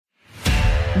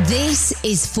This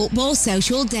is Football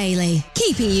Social Daily,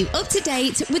 keeping you up to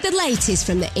date with the latest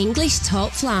from the English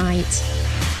top flight.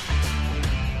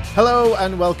 Hello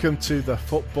and welcome to the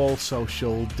Football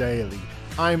Social Daily.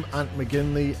 I'm Ant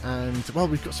McGinley and, well,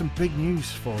 we've got some big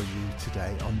news for you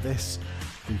today on this,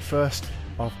 the 1st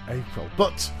of April.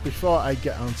 But before I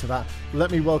get on to that,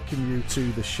 let me welcome you to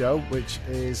the show, which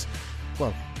is,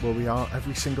 well, where we are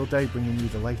every single day bringing you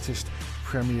the latest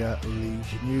Premier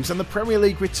League news. And the Premier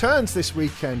League returns this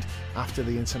weekend after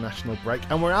the international break.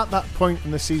 And we're at that point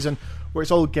in the season where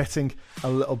it's all getting a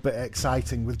little bit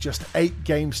exciting with just 8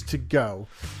 games to go,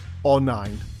 or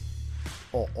 9,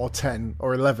 or 10,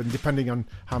 or 11, depending on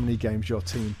how many games your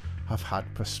team have had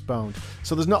postponed.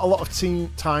 So there's not a lot of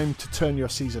time to turn your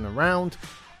season around,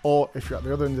 or if you're at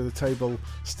the other end of the table,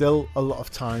 still a lot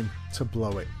of time to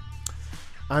blow it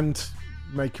and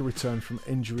make a return from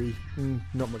injury.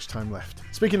 Not much time left.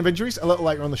 Speaking of injuries, a little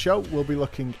later on the show, we'll be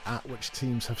looking at which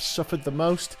teams have suffered the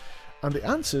most, and the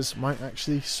answers might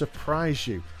actually surprise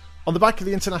you. On the back of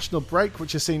the international break,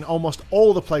 which has seen almost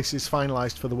all the places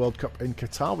finalised for the World Cup in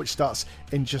Qatar, which starts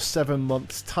in just 7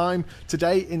 months' time,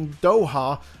 today in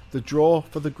Doha, the draw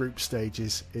for the group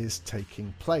stages is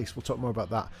taking place. We'll talk more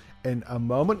about that in a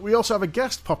moment. We also have a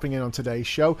guest popping in on today's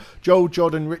show.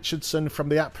 Jordan Richardson from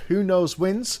the app Who Knows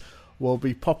Wins will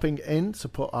be popping in to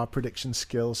put our prediction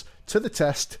skills to the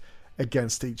test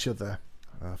against each other.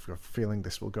 I've got a feeling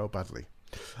this will go badly.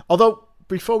 Although,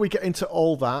 before we get into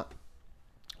all that,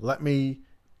 let me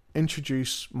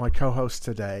introduce my co-host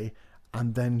today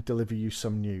and then deliver you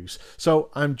some news.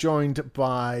 So I'm joined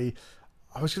by,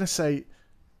 I was going to say,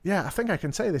 I think I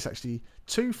can say this actually,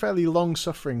 2 fairly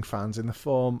long-suffering fans in the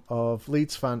form of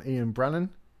Leeds fan Ian Brannan.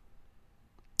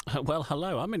 Well,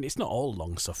 hello. I mean, it's not all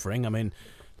long-suffering. I mean,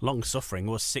 long-suffering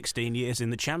was 16 years in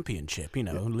the Championship,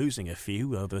 losing a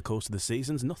few over the course of the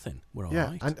season's nothing. We're all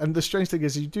right. And the strange thing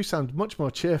is you do sound much more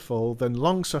cheerful than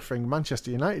long-suffering Manchester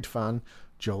United fan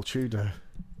Joel Tudor.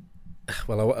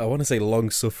 Well, I want to say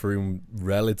long-suffering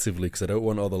relatively because I don't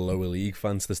want all the lower league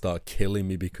fans to start killing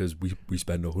me because we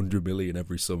spend 100 million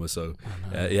every summer. So,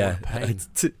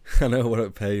 I know what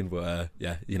a pain, but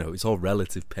it's all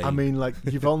relative pain. I mean, like,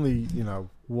 you've only,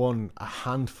 won a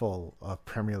handful of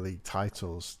Premier League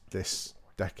titles this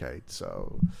decade.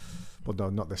 So, well, no,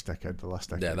 not this decade, the last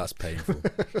decade. Yeah, that's painful.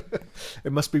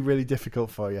 It must be really difficult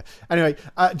for you. Anyway,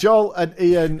 Joel and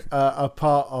Ian are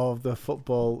part of the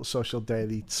Football Social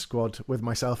Daily squad with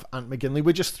myself, Ant McGinley.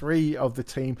 We're just 3 of the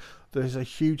team. There's a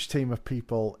huge team of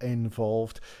people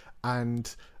involved.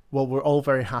 And, well, we're all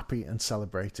very happy and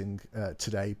celebrating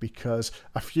today because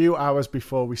a few hours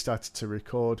before we started to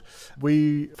record,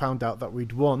 we found out that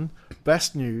we'd won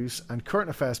Best News and Current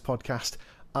Affairs Podcast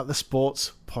at the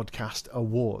Sports Podcast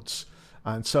Awards.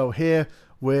 And so here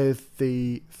with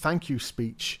the thank you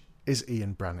speech is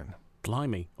Ian Brannan.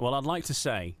 Blimey. Well, I'd like to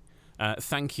say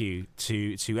thank you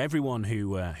to everyone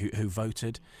who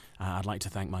voted. I'd like to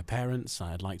thank my parents.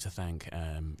 I'd like to thank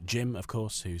Jim, of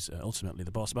course, who's ultimately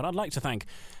the boss. But I'd like to thank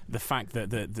the fact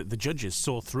that the judges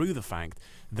saw through the fact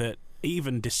that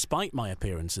even despite my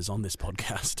appearances on this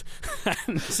podcast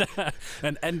and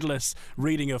an endless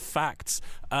reading of facts,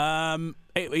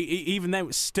 even though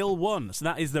it still won. So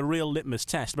that is the real litmus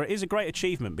test. But it is a great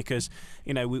achievement because,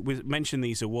 we mentioned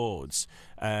these awards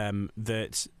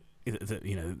that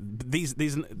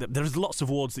there's lots of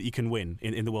awards that you can win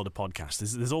in the world of podcasts.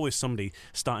 There's always somebody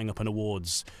starting up an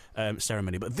awards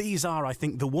ceremony, but these are, I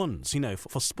think, the ones.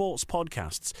 For sports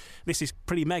podcasts, this is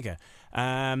pretty mega,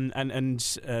 and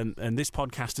this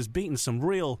podcast has beaten some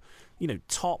real,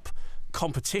 top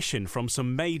competition from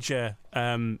some major,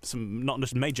 some not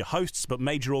just major hosts, but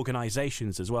major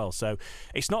organisations as well. So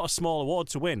it's not a small award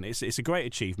to win. It's a great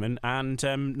achievement, and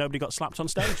nobody got slapped on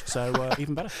stage, so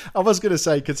even better. I was going to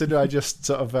say, considering I just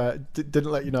sort of didn't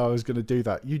let you know I was going to do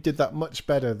that, you did that much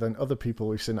better than other people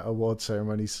we've seen at award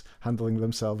ceremonies handling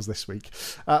themselves this week.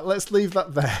 Let's leave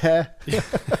that there.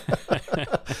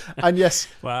 And yes,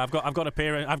 well,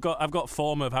 I've got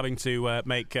form of having to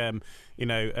make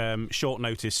short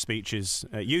notice speeches,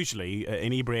 usually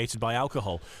inebriated by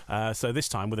alcohol. So this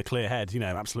time with a clear head,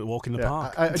 absolute walk in the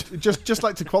park. I just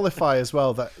like to qualify as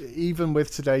well that even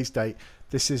with today's date,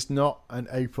 this is not an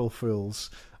April Fool's.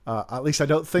 At least I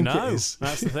don't think it is.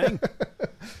 That's the thing.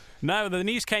 No, the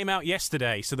news came out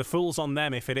yesterday, so the fool's on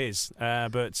them if it is.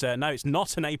 But no, it's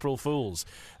not an April Fool's.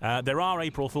 There are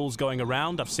April Fools going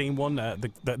around. I've seen one,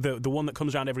 the one that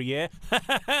comes around every year.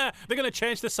 They're going to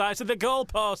change the size of the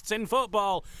goalposts in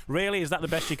football. Really, is that the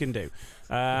best you can do?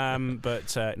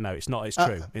 But no, it's not. It's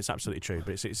true. It's absolutely true.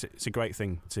 But it's a great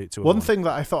thing to one avoid. thing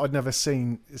that I thought I'd never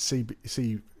see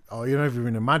or you never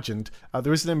even imagined.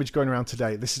 There is an image going around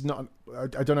today. This is not. I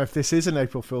don't know if this is an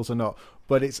April Fool's or not,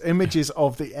 but it's images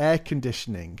of the air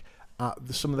conditioning at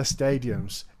some of the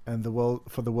stadiums and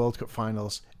for the World Cup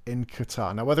finals in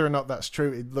Qatar. Now, whether or not that's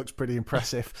true, it looks pretty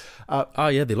impressive.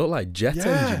 They look like jet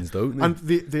engines, don't they? And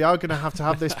they are going to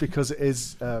have this because it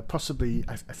is possibly,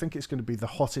 I think it's going to be the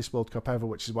hottest World Cup ever,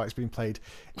 which is why it's being played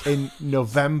in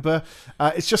November.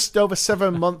 It's just over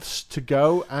 7 months to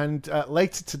go, and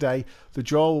later today, the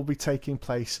draw will be taking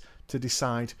place to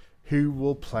decide who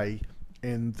will play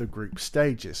in the group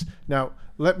stages. Now,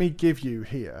 let me give you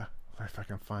here, if I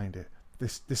can find it,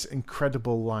 this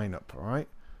incredible lineup, all right?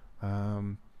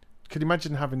 Could you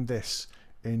imagine having this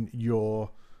in your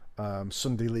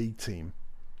Sunday League team?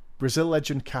 Brazil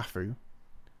legend Cafu,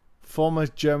 former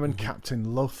German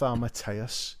captain Lothar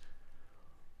Matthäus,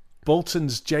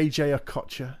 Bolton's JJ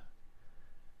Okocha,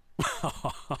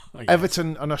 yes.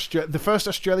 Everton and the first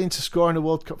Australian to score in a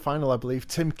World Cup final, I believe,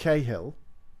 Tim Cahill.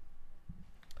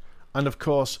 And of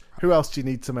course, who else do you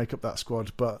need to make up that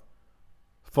squad but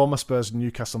former Spurs and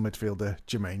Newcastle midfielder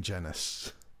Jermaine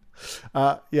Jenas?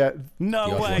 No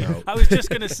way. I was just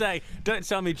going to say, don't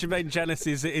tell me Jermaine Jenas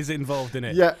is involved in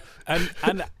it. Yeah.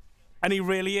 And he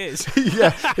really is. Yeah,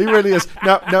 he really is.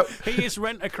 No. He is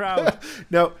rent a crowd.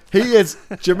 No, he is.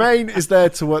 Jermaine is there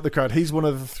to work the crowd. He's one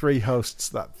of the 3 hosts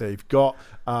that they've got.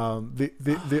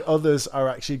 The others are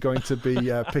actually going to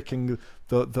be picking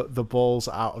the balls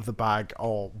out of the bag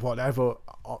or whatever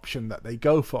option that they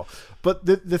go for. But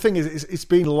the thing is, it's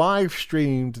been live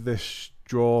streamed, this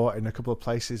draw, in a couple of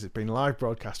places. It's been live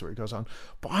broadcast where it goes on.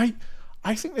 But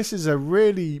I think this is a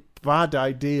really bad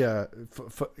idea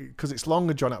because it's long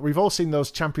and drawn out. We've all seen those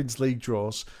Champions League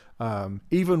draws,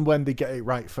 even when they get it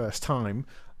right first time,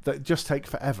 that just take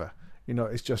forever. You know,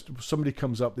 it's just somebody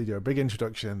comes up, they do a big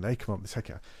introduction, they come up,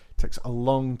 it takes a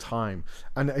long time.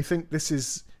 And I think this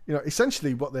is,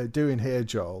 essentially what they're doing here,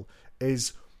 Joel,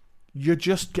 is you're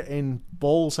just getting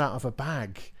balls out of a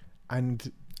bag.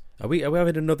 And Are we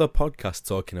having another podcast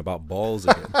talking about balls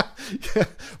again? Yeah,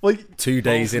 well, 2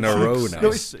 days in a row now.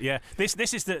 This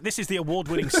is the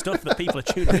award-winning stuff that people are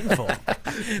tuning in for.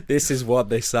 This is what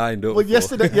they signed up for. Well,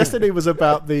 yesterday was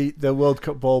about the World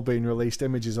Cup ball being released,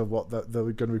 images of what they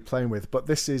were going to be playing with, but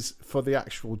this is for the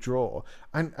actual draw.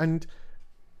 And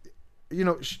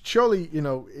surely,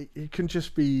 it can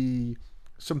just be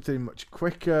something much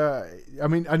quicker. I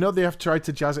mean, I know they have tried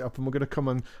to jazz it up, and we're going to come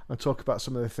on and talk about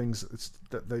some of the things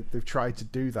that they've tried to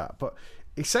do that. But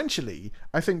essentially,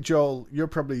 I think, Joel, you're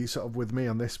probably sort of with me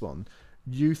on this one.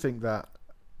 You think that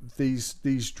these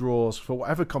draws, for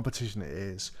whatever competition it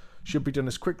is, should be done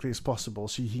as quickly as possible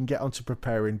so you can get onto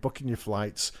preparing, booking your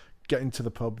flights, getting to the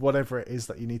pub, whatever it is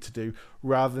that you need to do,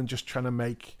 rather than just trying to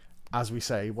make, as we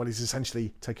say, what is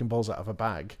essentially taking balls out of a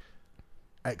bag,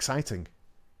 exciting.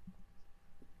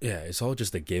 Yeah, it's all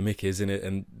just a gimmick, isn't it?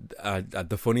 And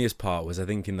the funniest part was, I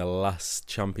think, in the last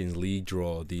Champions League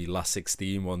draw, the last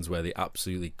 16 ones, where they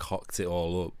absolutely cocked it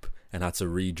all up and had to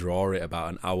redraw it about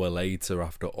an hour later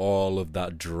after all of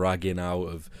that dragging out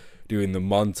of doing the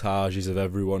montages of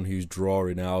everyone who's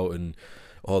drawing out and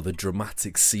all the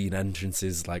dramatic scene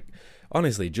entrances. Like,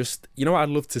 honestly, just, what I'd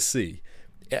love to see?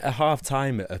 At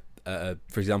half-time,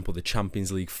 for example, the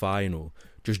Champions League final,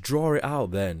 just draw it out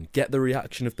then. Get the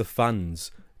reaction of the fans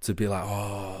to be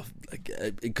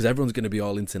because everyone's going to be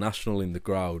all international in the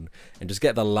crowd, and just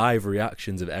get the live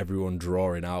reactions of everyone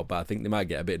drawing out. But I think they might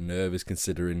get a bit nervous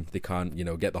considering they can't,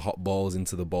 get the hot balls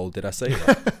into the ball. Did I say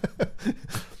that?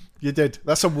 You did.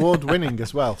 That's award winning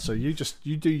as well. So you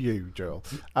do you, Joel.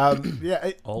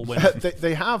 All win.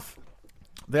 They have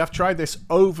tried this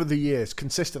over the years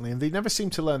consistently, and they never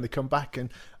seem to learn. They come back and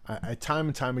time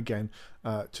and time again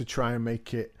to try and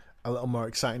make it a little more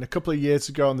exciting. A couple of years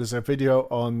ago, and there's a video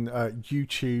on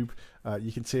YouTube,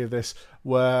 you can see of this,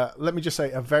 where, let me just say,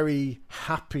 a very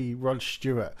happy Rod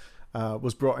Stewart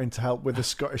was brought in to help with the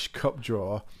Scottish Cup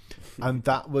draw. And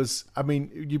that was, I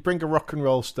mean, you bring a rock and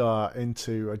roll star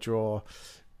into a draw,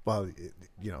 well,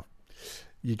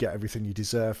 you get everything you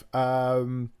deserve.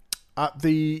 At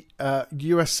the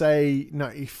USA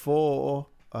 94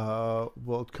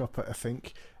 World Cup, I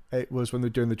think, it was when they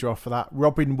were doing the draw for that,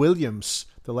 Robin Williams,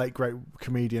 the late great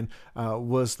comedian,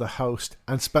 was the host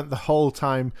and spent the whole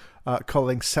time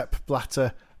calling Sepp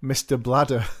Blatter Mr.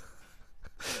 Bladder.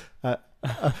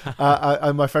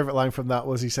 And my favourite line from that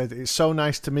was, he said, "It's so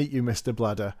nice to meet you, Mr.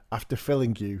 Bladder, after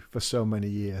filling you for so many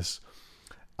years."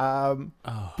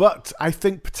 But I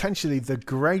think potentially the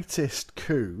greatest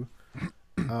coup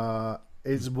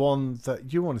is one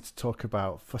that you wanted to talk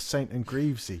about for St and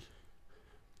Greavesy.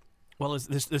 Well,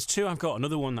 there's two I've got.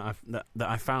 Another one that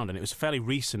I found, and it was a fairly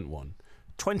recent one.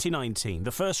 2019,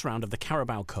 the first round of the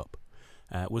Carabao Cup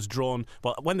was drawn.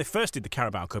 Well, when they first did the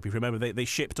Carabao Cup, if you remember, they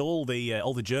shipped all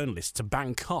the journalists to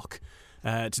Bangkok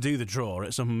to do the draw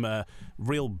at some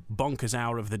real bonkers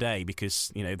hour of the day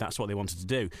because that's what they wanted to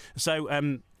do.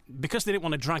 So. Because they didn't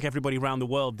want to drag everybody around the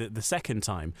world the second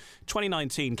time,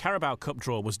 2019 Carabao Cup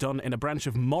draw was done in a branch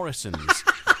of Morrison's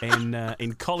in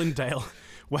Colindale,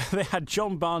 where they had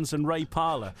John Barnes and Ray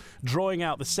Parlour drawing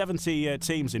out the 70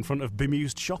 teams in front of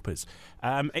bemused shoppers.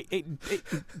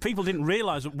 People didn't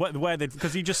realise where they,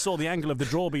 because you just saw the angle of the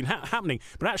draw being happening,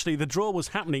 but actually the draw was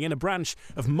happening in a branch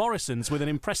of Morrison's with an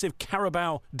impressive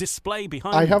Carabao display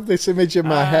behind. I have this image in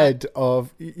my head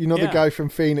of the guy from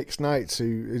Phoenix Nights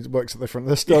who works at the front of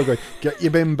the store going, "Get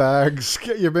your bin bags,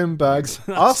 get your bin bags."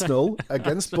 Arsenal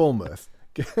against Bournemouth.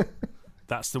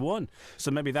 That's the one.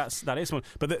 So maybe that is one.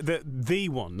 But the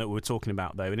one that we're talking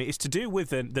about, though, and it's to do with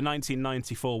the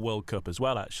 1994 World Cup as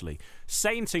well, actually.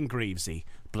 Saint and Greavesy,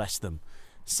 bless them.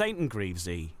 Saint and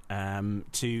Greavesy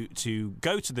to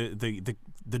go to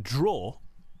the draw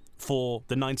for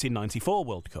the 1994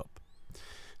 World Cup.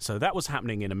 So that was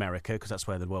happening in America because that's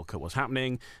where the World Cup was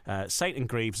happening. Saint and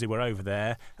Greavesy were over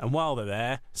there, and while they're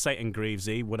there, Saint and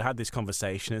Greavesy would have had this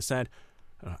conversation and said,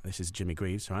 this is Jimmy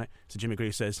Greaves, right? So Jimmy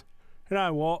Greaves says, "You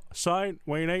know what, Saint,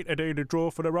 we need to do the draw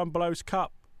for the Rumbelows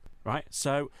Cup." Right?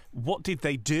 So what did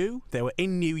they do? They were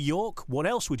in New York. What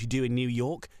else would you do in New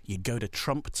York? You'd go to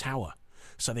Trump Tower.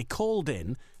 So they called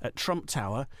in at Trump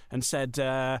Tower and said,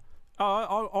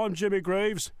 I'm Jimmy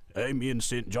Greaves. Hey, me and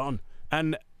St. John.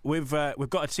 And we've got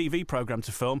a TV programme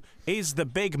to film. Is the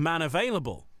big man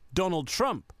available? Donald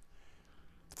Trump.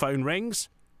 Phone rings.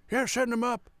 Yeah, send him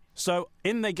up. So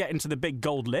in they get into the big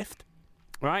gold lift.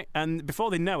 Right, and before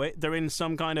they know it, they're in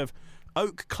some kind of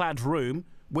oak-clad room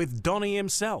with Donny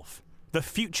himself. The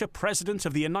future president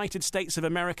of the United States of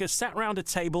America sat round a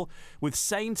table with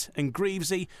Saint and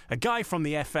Greavesy, a guy from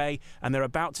the FA, and they're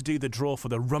about to do the draw for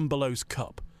the Rumbelows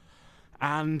Cup.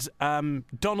 And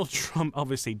Donald Trump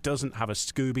obviously doesn't have a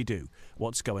Scooby-Doo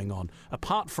what's going on.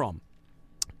 Apart from,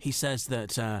 he says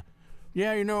that...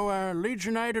 Leeds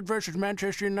United versus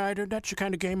Manchester United, that's the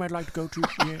kind of game I'd like to go to.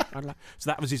 Yeah, so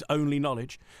that was his only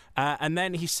knowledge. And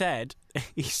then he said,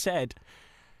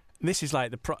 this is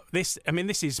like this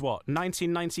is what,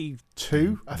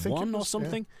 1992? I think it was, or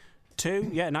something?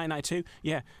 Yeah. 1992.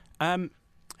 Yeah.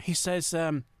 He says,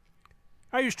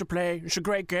 I used to play. It's a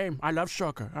great game. I love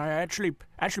soccer. I actually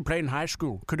played in high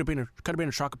school. Could have been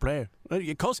a soccer player.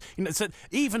 Because so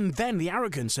even then, the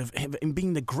arrogance of him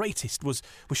being the greatest was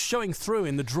showing through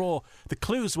in the draw. The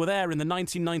clues were there in the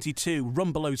 1992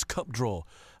 Rumbelows Cup draw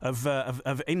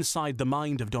of inside the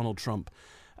mind of Donald Trump.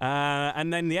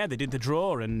 And then they did the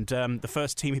draw, and the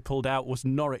first team he pulled out was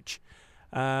Norwich.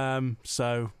 So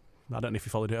I don't know if you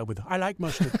followed it up with I like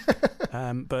mustard,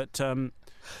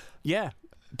 yeah.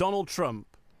 Donald Trump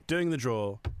doing the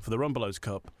draw for the Rumbelows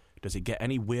Cup. Does it get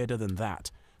any weirder than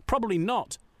that? Probably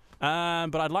not.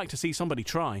 But I'd like to see somebody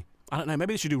try. I don't know.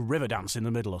 Maybe they should do Riverdance in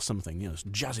the middle or something.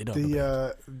 Just jazz it up.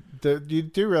 You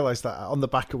do realise that on the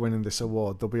back of winning this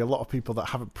award, there'll be a lot of people that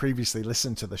haven't previously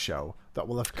listened to the show that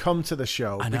will have come to the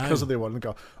show because of the award and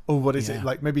go, "Oh, what is it?"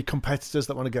 Like maybe competitors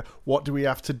that want to go, "What do we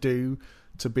have to do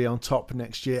to be on top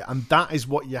next year?" And that is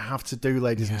what you have to do,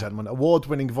 ladies and gentlemen.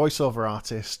 Award-winning voiceover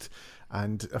artist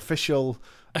and official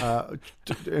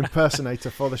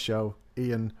impersonator for the show,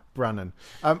 Ian Brannan.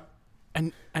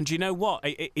 And you know what?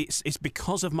 It's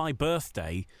because of my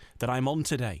birthday that I'm on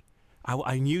today.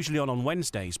 I'm usually on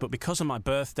Wednesdays, but because of my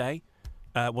birthday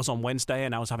was on Wednesday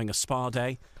and I was having a spa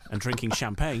day and drinking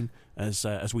champagne,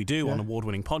 as we do on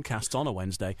award-winning podcasts on a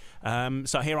Wednesday.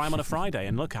 So here I am on a Friday,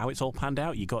 and look how it's all panned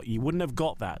out. You wouldn't have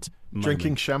got that moment,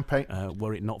 drinking champagne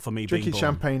were it not for me drinking being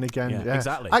born. champagne again. Yeah,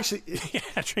 exactly. Actually,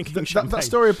 drinking champagne. That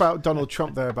story about Donald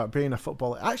Trump there about being a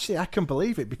footballer. Actually, I can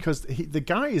believe it because the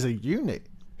guy is a unit.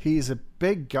 He is a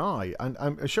big guy, and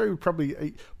I'm sure he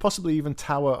would possibly even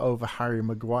tower over Harry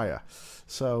Maguire.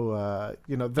 So,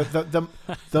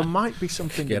 there might be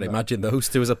something. Yeah, imagine those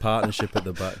two as a partnership at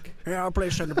the back. Yeah, I'll play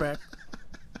centre back.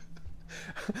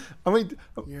 I mean,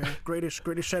 greatest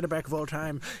centre back of all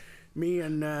time. Me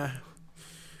and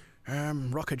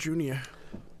Rocker Jr.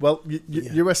 Well,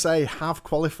 USA have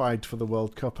qualified for the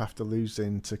World Cup after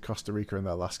losing to Costa Rica in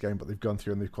their last game, but they've gone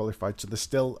through and they've qualified. So there's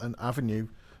still an avenue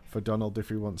for Donald if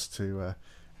he wants to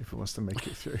make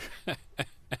it through.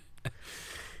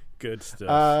 Good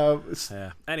stuff.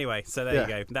 Anyway, so there you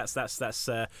go.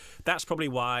 That's probably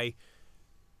why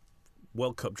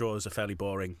World Cup draws are fairly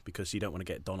boring, because you don't want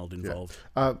to get Donald involved.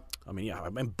 Yeah.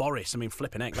 Boris.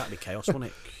 Flipping heck, that'd be chaos,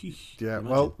 wouldn't it? Yeah.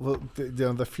 Well,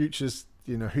 the future's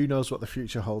who knows what the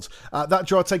future holds. That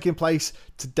draw taking place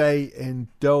today in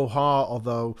Doha,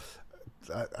 although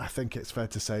I think it's fair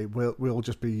to say we'll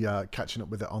just be catching up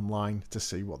with it online to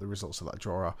see what the results of that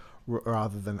draw are,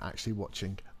 rather than actually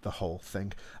watching the whole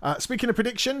thing. Speaking of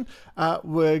prediction,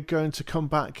 we're going to come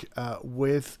back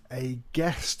with a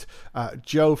guest.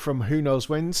 Joe from Who Knows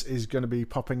Wins is going to be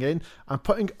popping in and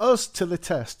putting us to the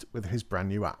test with his brand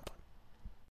new app.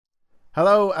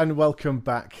 Hello and welcome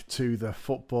back to the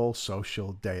Football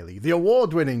Social Daily, the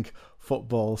award-winning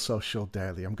Football Social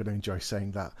Daily. I'm going to enjoy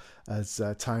saying that as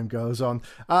time goes on.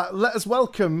 Let us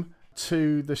welcome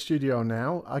to the studio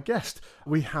now our guest.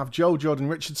 We have Joe Jordan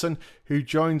Richardson, who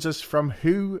joins us from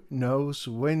Who Knows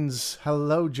Wins.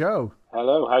 Hello, Joe.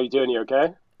 Hello, how are you doing? You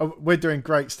okay? Oh, we're doing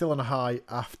great, still on a high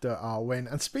after our win.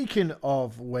 And speaking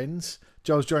of wins,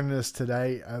 Joe's joining us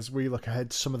today as we look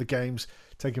ahead to some of the games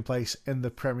taking place in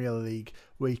the Premier League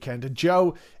weekend. And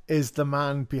Joe is the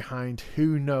man behind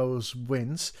Who Knows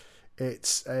Wins.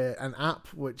 It's an app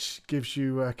which gives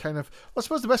you I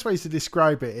suppose the best way to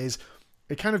describe it is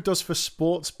it kind of does for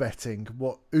sports betting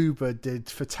what Uber did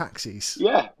for taxis.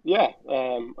 Yeah.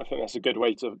 I think that's a good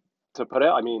way to put it.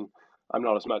 I mean, I'm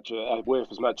not as much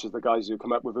worth as much as the guys who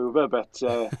come up with Uber, but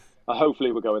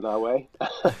hopefully we're going that way.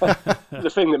 The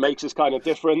thing that makes us kind of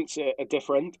different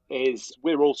is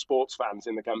we're all sports fans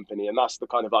in the company, and that's the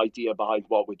kind of idea behind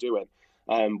what we're doing.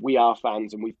 We are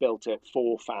fans, and we've built it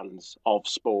for fans of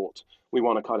sport. We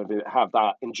want to kind of have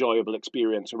that enjoyable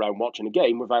experience around watching a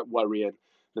game without worrying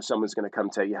that someone's going to come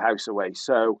take your house away.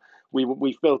 So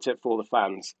we've built it for the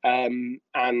fans.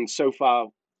 And so far,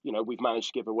 we've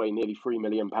managed to give away nearly £3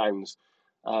 million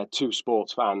to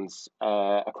sports fans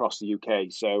across the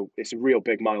UK. So it's a real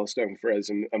big milestone for us,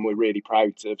 and we're really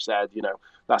proud to have said,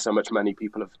 that's how much money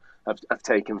people have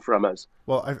taken from us.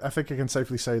 Well, I think I can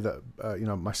safely say that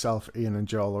myself, Ian, and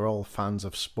Joel are all fans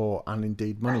of sport and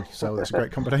indeed money. So it's a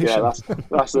great combination. Yeah,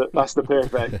 that's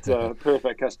the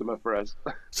perfect customer for us.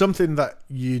 Something that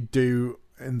you do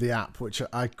in the app, which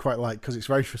I quite like, because it's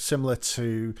very similar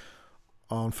to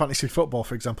on fantasy football,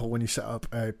 for example, when you set up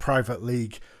a private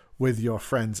league with your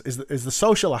friends, is the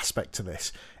social aspect to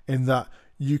this, in that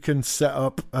you can set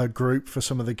up a group for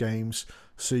some of the games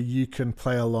so you can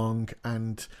play along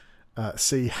and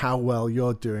see how well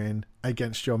you're doing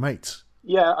against your mates.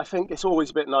 Yeah, I think it's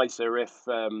always a bit nicer if,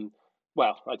 I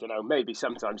don't know, maybe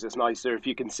sometimes it's nicer if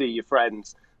you can see your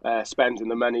friends spending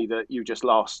the money that you just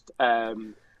lost.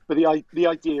 But the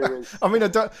idea is,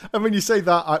 you say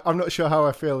that, I'm not sure how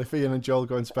I feel if Ian and Joel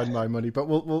go and spend my money, but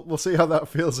we'll see how that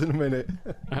feels in a minute.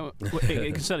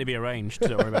 It can certainly be arranged.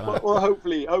 Don't worry about that. Well,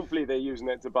 hopefully they're using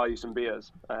it to buy you some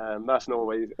beers. That's not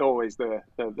always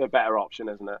the better option,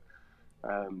 isn't it?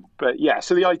 But yeah,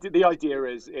 so the idea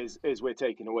is we're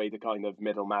taking away the kind of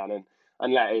middleman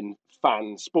and letting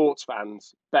sports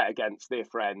fans bet against their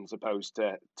friends opposed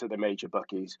to the major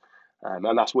bookies,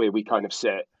 and that's where we kind of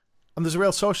sit. And there's a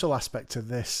real social aspect to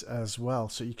this as well.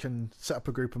 So you can set up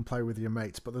a group and play with your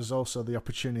mates, but there's also the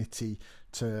opportunity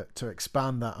to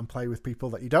expand that and play with people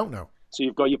that you don't know. So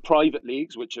you've got your private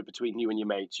leagues, which are between you and your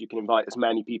mates. You can invite as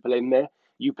many people in there.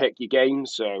 You pick your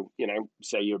games. So,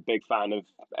 say you're a big fan of,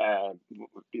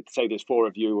 say there's 4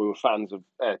 of you who are fans of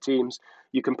teams.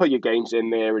 You can put your games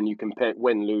in there and you can pick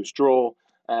win, lose, draw,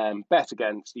 bet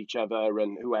against each other,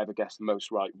 and whoever gets the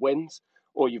most right wins.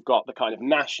 Or you've got the kind of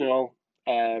national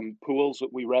pools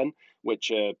that we run,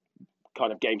 which are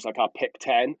kind of games like our Pick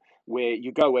 10, where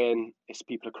you go in, it's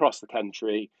people across the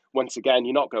country. Once again,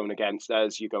 you're not going against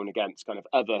us, you're going against kind of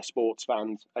other sports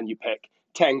fans, and you pick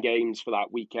 10 games for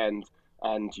that weekend,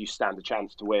 and you stand a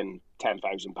chance to win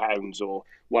 £10,000 or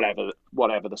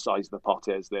whatever the size of the pot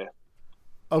is there.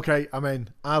 Okay, I'm in,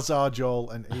 as are Joel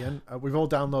and Ian. We've all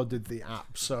downloaded the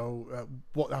app, so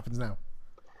what happens now?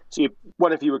 So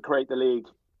one of you would create the league,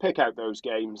 pick out those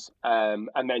games, and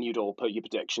then you'd all put your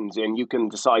predictions in. You can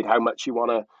decide how much you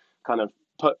want to kind of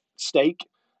stake.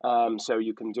 So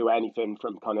you can do anything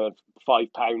from kind of £5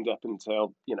 up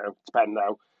until, depending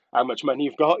how much money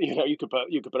you've got. You could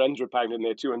put £100 in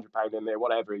there, £200 in there,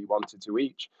 whatever you wanted to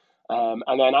each.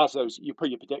 And then as you put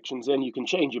your predictions in, you can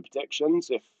change your predictions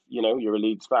if you're a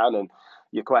Leeds fan and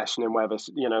you're questioning whether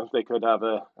they could have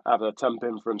a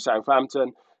thumping from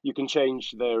Southampton. You can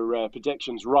change their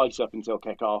predictions right up until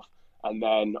kick-off, and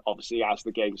then obviously as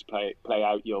the games play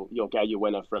out, you'll get your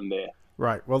winner from there.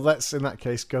 Right. Well, let's in that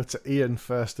case go to Ian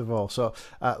first of all. So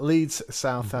Leeds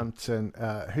Southampton,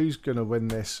 who's going to win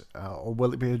this, or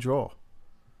will it be a draw?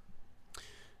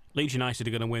 Leeds United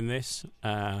are going to win this.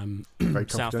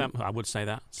 Southampton, I would say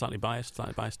that. Slightly biased.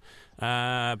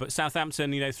 But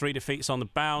Southampton, 3 defeats on the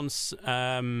bounce,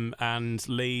 and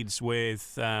Leeds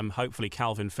with hopefully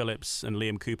Calvin Phillips and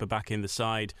Liam Cooper back in the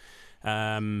side.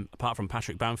 Apart from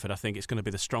Patrick Bamford, I think it's going to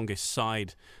be the strongest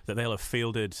side that they'll have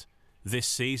fielded this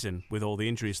season with all the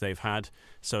injuries they've had.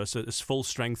 So it's as full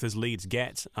strength as Leeds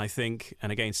get, I think.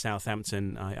 And against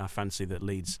Southampton, I fancy that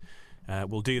Leeds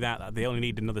will do that. They only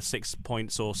need another 6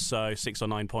 points or so, 6 or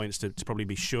 9 points to probably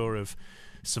be sure of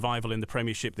survival in the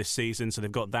Premiership this season. So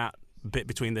they've got that bit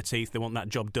between their teeth. They want that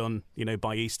job done,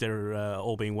 by Easter,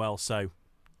 all being well. So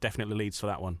definitely Leeds for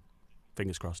that one.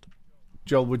 Fingers crossed.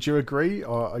 Joel, would you agree,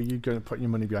 or are you going to put your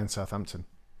money behind Southampton?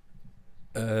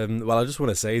 Well, I just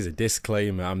want to say as a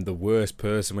disclaimer, I'm the worst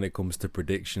person when it comes to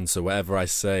predictions. So whatever I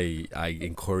say, I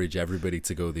encourage everybody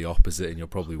to go the opposite, and you'll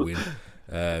probably win.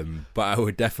 But I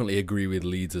would definitely agree with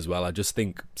Leeds as well. I just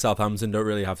think Southampton don't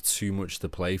really have too much to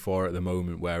play for at the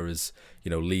moment, whereas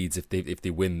Leeds, if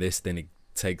they win this, then it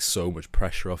takes so much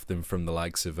pressure off them from the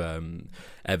likes of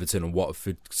Everton and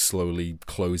Watford slowly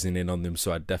closing in on them.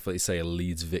 So I'd definitely say a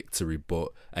Leeds victory, but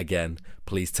again,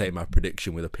 please take my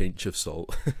prediction with a pinch of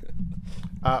salt.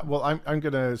 Well, I'm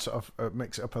going to sort of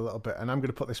mix it up a little bit, and I'm going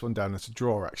to put this one down as a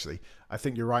draw, actually. I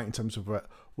think you're right in terms of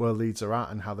where Leeds are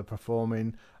at and how they're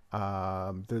performing.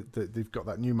 They've got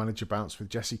that new manager bounce with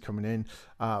Jesse coming in,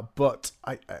 but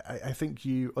I think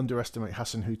you underestimate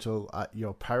Hassan Hüttl at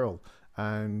your peril.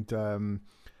 And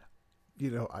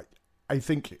I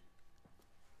think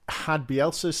had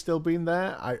Bielsa still been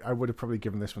there, I would have probably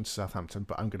given this one to Southampton,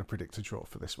 but I'm going to predict a draw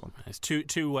for this one. It's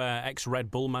two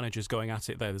ex-Red Bull managers going at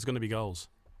it there. There's going to be goals.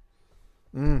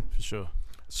 For sure.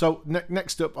 So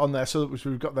next up on there, so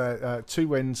we've got the 2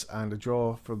 wins and a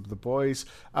draw from the boys.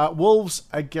 Wolves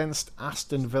against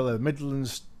Aston Villa,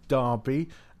 Midlands derby.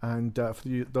 And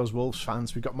for those Wolves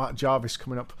fans, we've got Matt Jarvis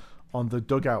coming up on The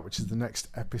Dugout, which is the next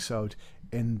episode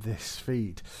in this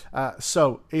feed.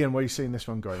 So, Ian, where are you seeing this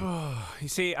one going? You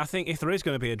see, I think if there is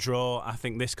going to be a draw, I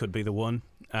think this could be the one.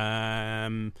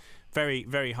 Very,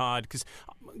 very hard, because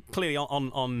clearly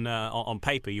on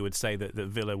paper you would say that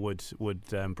Villa would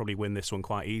probably win this one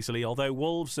quite easily. Although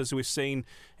Wolves, as we've seen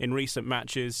in recent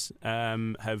matches,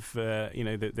 have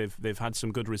they've had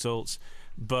some good results,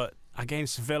 but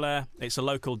against Villa, it's a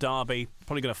local derby.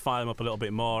 Probably going to fire them up a little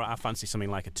bit more. I fancy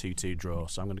something like a 2-2 draw,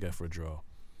 so I'm going to go for a draw.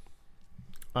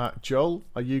 Joel,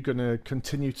 are you going to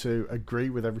continue to agree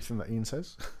with everything that Ian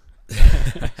says?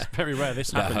 It's very rare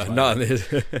this happens.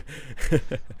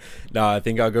 No, I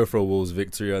think I'll go for a Wolves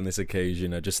victory on this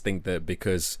occasion. I just think that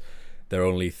because they're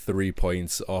only 3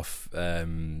 points off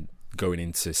going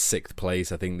into 6th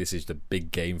place, I think this is the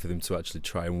big game for them to actually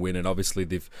try and win. And obviously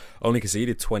they've only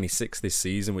conceded 26 this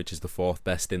season, which is the 4th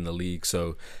best in the league.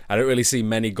 So I don't really see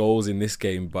many goals in this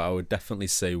game, but I would definitely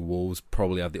say Wolves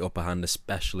probably have the upper hand,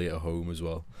 especially at home as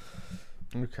well.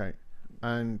 Okay,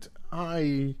 and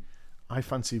I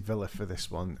fancy Villa for this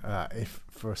one. If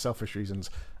for selfish reasons,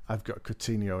 I've got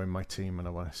Coutinho in my team and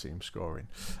I want to see him scoring.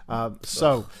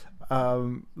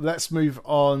 Let's move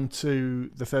on to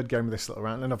the third game of this little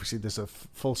round. And obviously there's a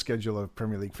full schedule of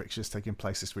Premier League fixtures taking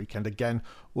place this weekend. Again,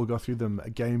 we'll go through them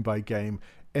game by game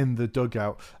in the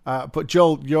dugout. But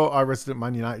Joel, you're our resident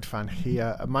Man United fan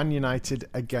here. Man United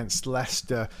against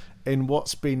Leicester in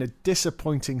what's been a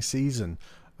disappointing season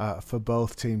for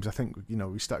both teams. I think,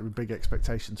 we started with big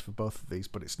expectations for both of these,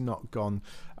 but it's not gone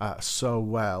so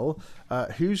well.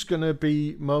 Who's going to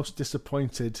be most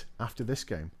disappointed after this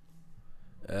game?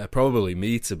 Probably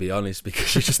me, to be honest,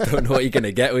 because you just don't know what you're going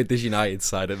to get with this United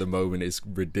side at the moment. It's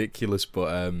ridiculous, but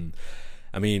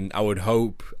I would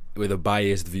hope, with a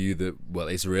biased view, that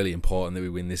it's really important that we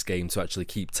win this game to actually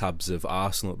keep tabs of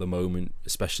Arsenal at the moment,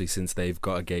 especially since they've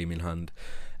got a game in hand.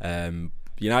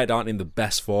 United aren't in the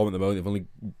best form at the moment. They've only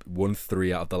won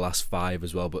 3 out of the last 5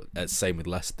 as well, but same with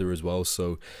Leicester as well.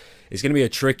 So it's going to be a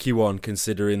tricky one,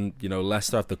 considering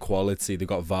Leicester have the quality. They've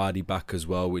got Vardy back as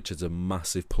well, which is a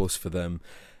massive plus for them.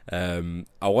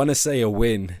 I want to say a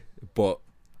win, but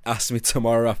ask me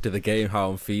tomorrow after the game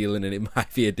how I'm feeling, and it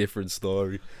might be a different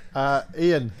story.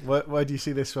 Ian, where do you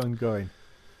see this one going?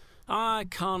 I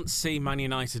can't see Man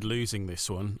United losing this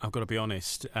one, I've got to be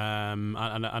honest. I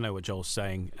know what Joel's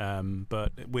saying,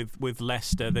 but with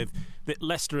Leicester,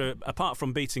 Leicester, apart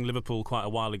from beating Liverpool quite a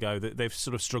while ago, they've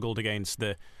sort of struggled against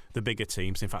the bigger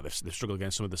teams. In fact, they've struggled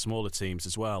against some of the smaller teams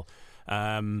as well.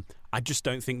 I just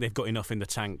don't think they've got enough in the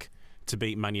tank to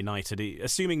beat Man United.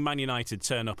 Assuming Man United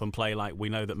turn up and play like we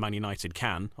know that Man United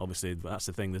can. Obviously, that's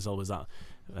the thing. There's always that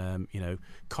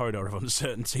corridor of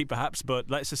uncertainty, perhaps. But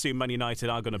let's assume Man United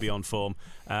are going to be on form.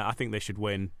 I think they should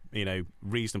win,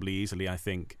 reasonably easily. I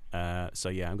think. So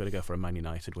yeah, I'm going to go for a Man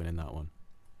United win in that one.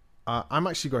 I'm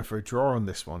actually going for a draw on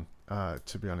this one.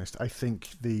 To be honest, I think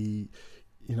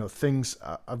things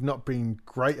have not been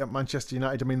great at Manchester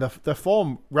United. I mean, their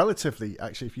form relatively,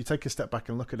 actually, if you take a step back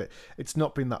and look at it, it's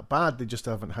not been that bad. They just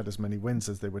haven't had as many wins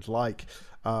as they would like.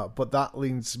 But that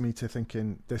leads me to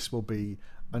thinking this will be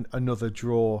another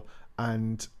draw.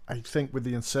 And I think with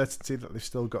the uncertainty that they've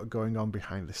still got going on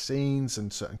behind the scenes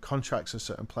and certain contracts of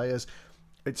certain players,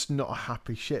 it's not a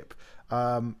happy ship.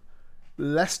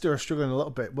 Leicester are struggling a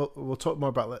little bit. We'll talk more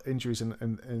about injuries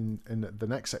in the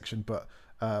next section, but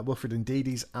Wilfred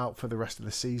Ndidi's out for the rest of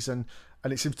the season,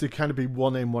 and it seems to kind of be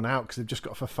one in, one out because they've just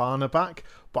got Fofana back.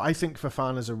 But I think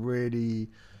Fofana's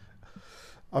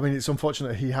it's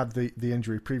unfortunate he had the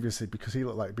injury previously because he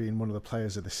looked like being one of the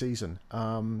players of the season.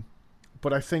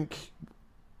 But I think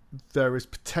there is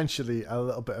potentially a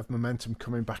little bit of momentum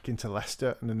coming back into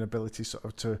Leicester and an ability sort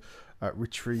of to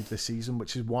retrieve the season,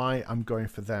 which is why I'm going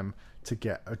for them to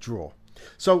get a draw.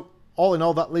 So all in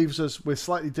all, that leaves us with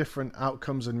slightly different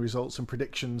outcomes and results and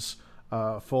predictions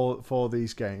for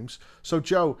these games. So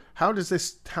Joe, how does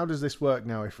this work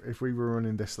now? If we were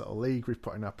running this little league, we've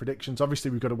put in our predictions.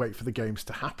 Obviously, we've got to wait for the games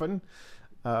to happen.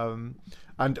 And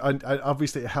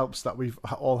obviously it helps that we've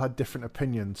all had different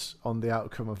opinions on the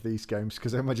outcome of these games,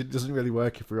 because I imagine it doesn't really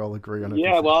work if we all agree on it.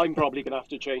 Yeah, well, I'm probably going to have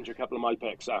to change a couple of my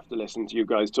picks after listening to you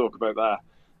guys talk about that.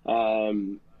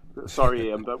 Sorry,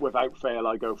 Ian, but without fail,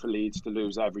 I go for Leeds to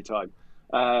lose every time.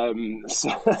 Wow. I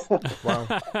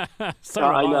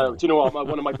know. Do you know what?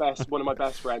 One of my best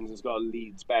friends has got a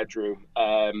Leeds bedroom,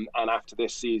 and after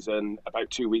this season, about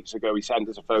 2 weeks ago, he sent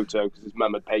us a photo because his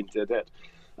mum had painted it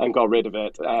and got rid of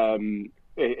it.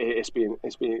 It's been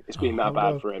that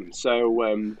bad for him.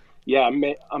 So yeah,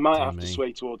 I might have to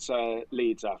sway towards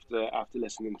Leeds after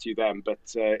listening to them, but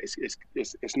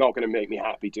it's not going to make me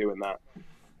happy doing that.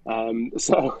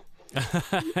 So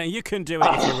you can do it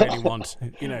if you really want.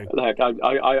 Look,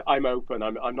 I'm open.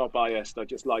 I'm not biased. I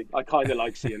kind of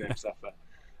like seeing him suffer.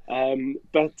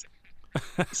 But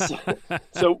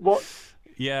so what?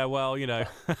 Yeah, well, do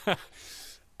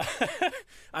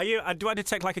I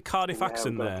detect like a Cardiff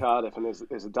accent there? Cardiff, and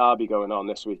there's a derby going on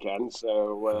this weekend.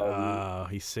 So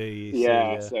you see.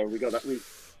 So we got that.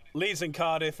 Leeds and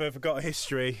Cardiff have got a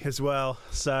history as well,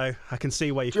 so I can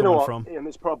see where you're coming from. And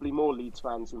there's probably more Leeds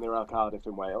fans than there are Cardiff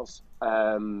in Wales.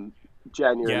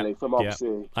 Genuinely, from obviously.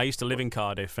 Yeah. I used to live in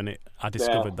Cardiff, and I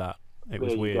discovered that it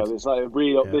was weird. There's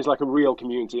like a real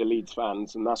community of Leeds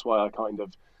fans, and that's why I kind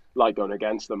of like going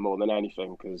against them more than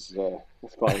anything, because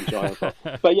it's quite enjoyable.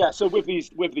 But yeah, so with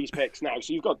these picks now,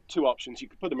 so you've got two options. You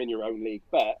could put them in your own league,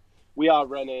 but we are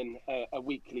running a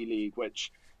weekly league,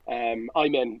 which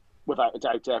I'm in without a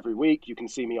doubt every week. You can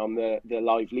see me on the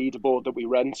live leaderboard that we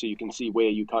run, so you can see where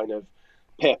you kind of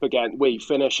pip against, where you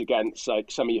finish against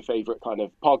like some of your favorite kind of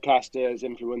podcasters,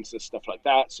 influencers, stuff like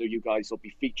that. So you guys will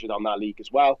be featured on that league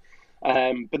as well.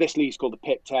 But this league's called the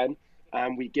Pick 10,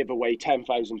 and we give away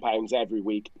 £10,000 every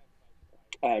week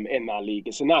in that league.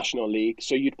 It's a national league,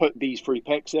 so you'd put these free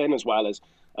picks in as well as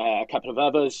a couple of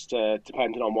others,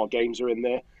 depending on what games are in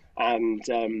there, and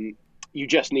you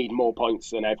just need more points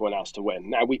than everyone else to win.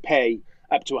 Now we pay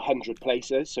up to 100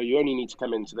 places, so you only need to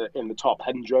come in the top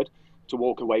 100 to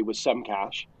walk away with some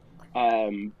cash.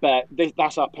 But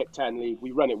that's our Pick 10 league.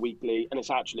 We run it weekly, and it's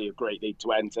actually a great league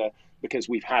to enter because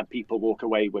we've had people walk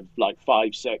away with like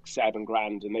 5, 6, 7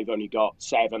 grand, and they've only got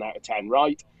 7 out of 10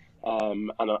 right. And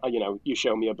you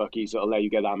show me a bookies that'll let you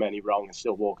get that many wrong and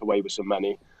still walk away with some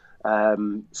money.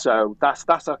 So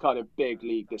that's our kind of big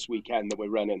league this weekend that we're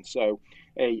running. So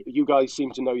you guys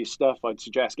seem to know your stuff. I'd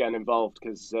suggest getting involved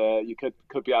because you could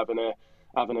be having a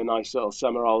nice little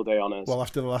summer holiday on us. Well,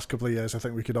 after the last couple of years, I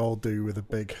think we could all do with a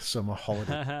big summer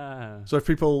holiday. So if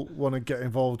people want to get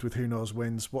involved with Who Knows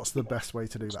Wins, what's the best way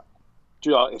to do that?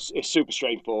 It's super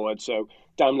straightforward. So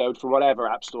download from whatever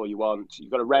app store you want. You've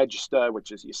got to register,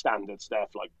 which is your standard stuff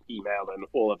like email and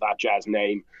all of that jazz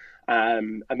name.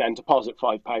 And then deposit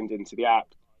 £5 into the app.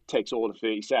 Takes all of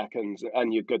 30 seconds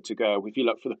and you're good to go. If you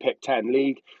look for the Pick 10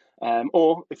 league,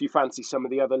 or if you fancy some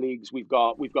of the other leagues, we've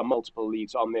got multiple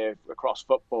leagues on there across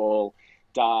football,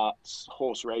 darts,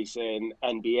 horse racing,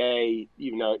 NBA,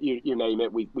 you name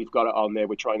it. We've got it on there.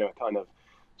 We're trying to kind of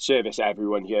service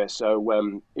everyone here.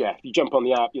 So if you jump on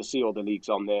the app, you'll see all the leagues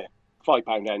on there.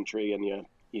 £5 entry and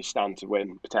you stand to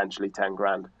win potentially 10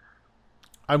 grand.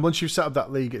 And once you've set up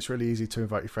that league, it's really easy to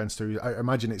invite your friends to. I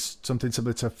imagine it's something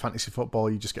similar to fantasy football.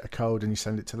 You just get a code and you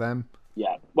send it to them.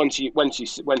 Yeah, once you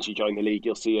join the league,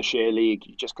 you'll see a share league.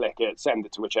 You just click it, send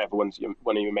it to whichever one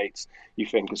of your mates you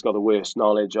think has got the worst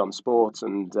knowledge on sports,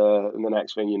 and the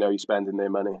next thing you know, you're spending their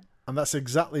money. And that's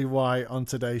exactly why on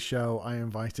today's show I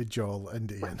invited Joel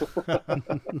and Ian.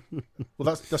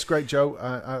 Well, that's great, Joe.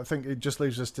 I think it just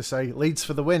leaves us to say Leeds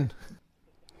for the win.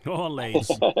 Go on, Leeds.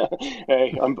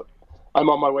 Hey, I'm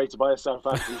on my way to buy a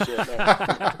Southampton shirt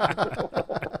now.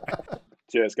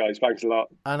 Cheers, guys. Thanks a lot.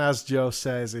 And as Joe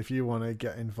says, if you want to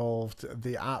get involved,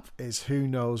 the app is Who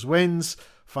Knows Wins.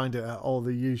 Find it at all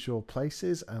the usual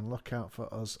places and look out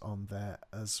for us on there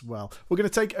as well. We're going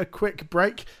to take a quick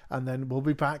break and then we'll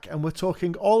be back and we're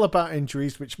talking all about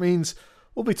injuries, which means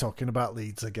we'll be talking about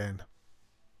Leeds again.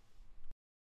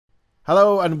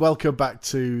 Hello and welcome back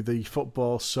to the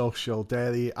Football Social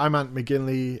Daily. I'm Ant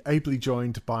McGinley, ably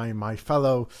joined by my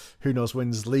fellow Who Knows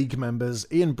Wins League members,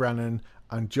 Ian Brennan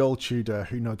and Joel Tudor,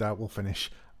 who no doubt will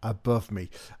finish above me.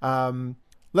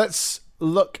 Let's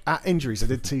look at injuries. I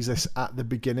did tease this at the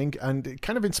beginning, and it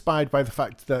kind of inspired by the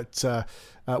fact that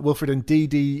Wilfred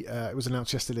Ndidi, it was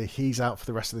announced yesterday, he's out for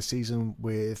the rest of the season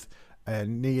with a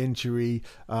knee injury.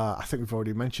 I think we've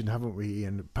already mentioned, haven't we,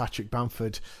 Ian? Patrick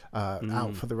Bamford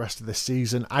out for the rest of the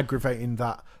season, aggravating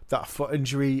that foot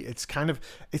injury. It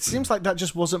seems like that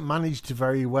just wasn't managed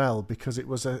very well, because it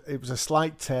was a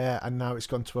slight tear and now it's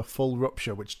gone to a full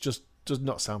rupture, which just does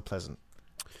not sound pleasant.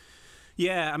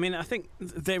 Yeah, I mean, I think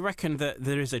they reckon that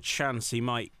there is a chance he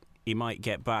might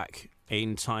get back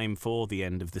in time for the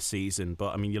end of the season,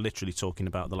 but I mean, you're literally talking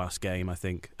about the last game, I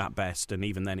think, at best, and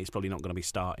even then it's probably not going to be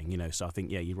starting, so I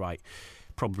think, yeah, you're right,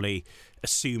 probably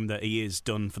assume that he is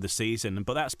done for the season.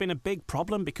 But that's been a big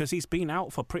problem because he's been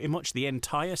out for pretty much the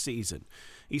entire season.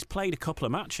 He's played a couple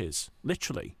of matches,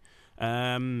 literally,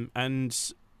 and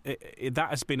that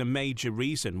has been a major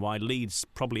reason why Leeds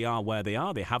probably are where they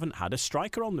are. They haven't had a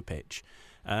striker on the pitch.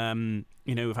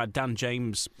 We've had Dan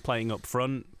James playing up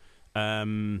front.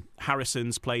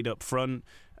 Harrison's played up front.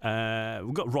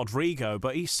 We've got Rodrigo,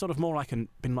 but he's sort of more like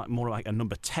a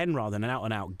number 10 rather than an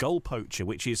out-and-out goal poacher,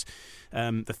 which is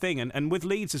the thing. And with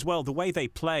Leeds as well, the way they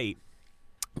play,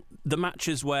 the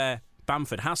matches where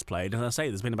Bamford has played, and I say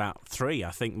there's been about 3, I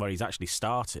think, where he's actually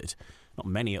started. Not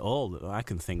many at all that I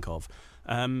can think of.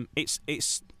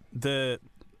 It's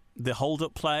the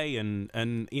hold-up play and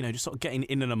just sort of getting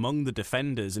in and among the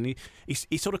defenders, and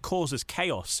he sort of causes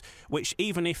chaos, which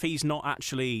even if he's not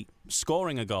actually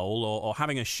scoring a goal or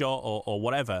having a shot or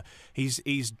whatever,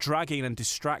 he's dragging and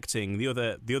distracting the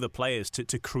other players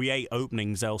to create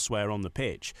openings elsewhere on the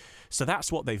pitch. So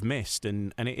that's what they've missed,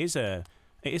 and it's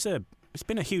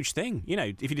been a huge thing.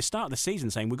 If you just start the season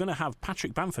saying we're going to have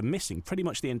Patrick Bamford missing pretty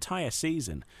much the entire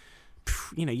season,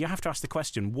 you have to ask the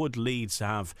question, would Leeds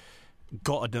have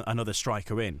got another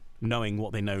striker in, knowing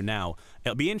what they know now?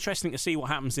 It'll be interesting to see what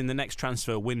happens in the next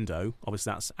transfer window.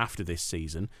 Obviously, that's after this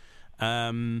season,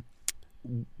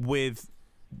 with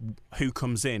who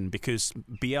comes in, because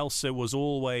Bielsa was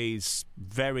always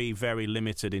very, very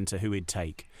limited into who he'd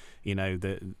take.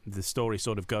 The story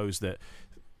sort of goes that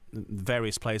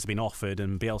various players have been offered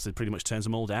and Bielsa pretty much turns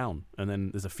them all down, and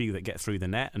then there's a few that get through the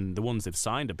net, and the ones they've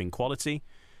signed have been quality.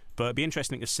 But it'd be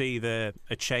interesting to see a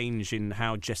change in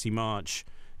how Jesse March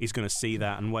is going to see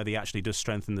that, and whether he actually does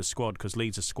strengthen the squad, because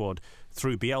Leeds' squad,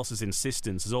 through Bielsa's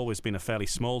insistence, has always been a fairly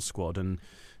small squad, and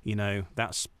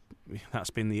that's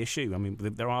been the issue. I mean,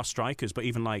 there are strikers, but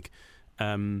even like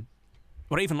Joe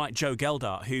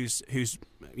Geldart, who's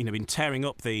been tearing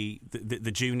up the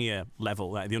junior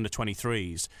level, like the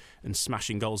under-23s, and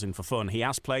smashing goals in for fun. He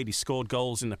has played, he's scored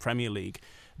goals in the Premier League,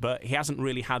 but he hasn't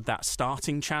really had that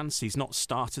starting chance. He's not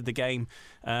started the game,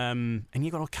 and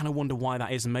you've got to kind of wonder why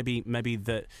that is, and maybe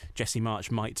that Jesse March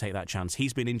might take that chance.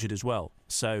 He's been injured as well,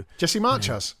 so Jesse March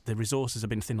has. The resources have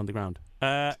been thin on the ground.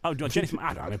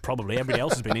 Probably everybody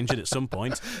else has been injured at some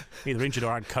point, either injured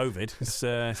or had COVID.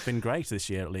 It's been great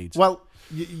this year at Leeds. Well,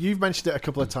 you've mentioned it a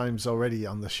couple of times already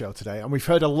on the show today, and we've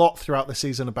heard a lot throughout the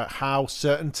season about how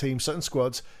certain teams, certain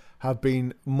squads, have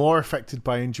been more affected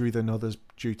by injury than others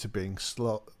due to being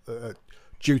smaller.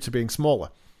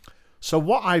 So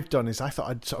what I've done is I thought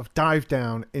I'd sort of dive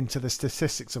down into the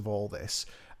statistics of all this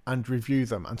and review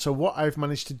them. And so what I've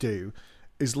managed to do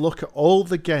is look at all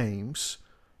the games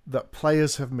that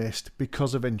players have missed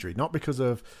because of injury, not because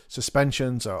of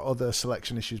suspensions or other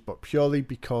selection issues, but purely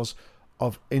because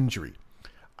of injury.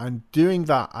 And doing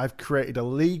that, I've created a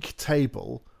league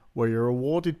table where you're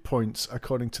awarded points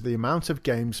according to the amount of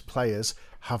games players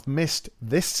have missed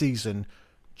this season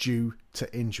due to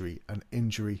injury and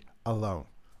injury alone.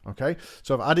 Okay,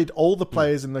 so I've added all the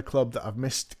players in the club that have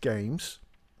missed games,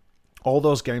 all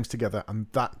those games together, and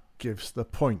that gives the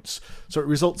points. So it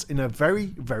results in a very,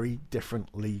 very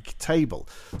different league table.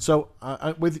 So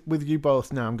with you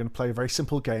both now, I'm going to play a very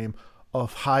simple game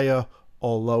of higher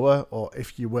or lower, or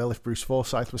if you will, if Bruce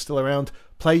Forsyth was still around,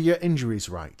 play your injuries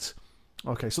right.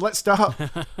 Okay, so let's start.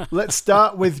 Let's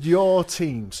start with your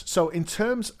teams. So in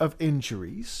terms of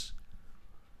injuries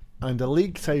and a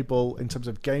league table in terms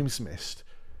of games missed,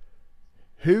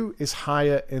 who is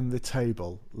higher in the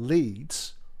table,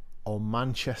 Leeds or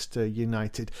Manchester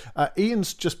United?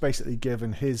 Ian's just basically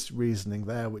given his reasoning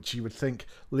there, which you would think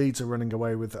Leeds are running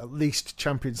away with at least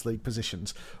Champions League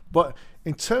positions. But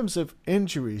in terms of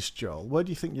injuries, Joel, where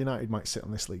do you think United might sit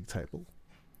on this league table?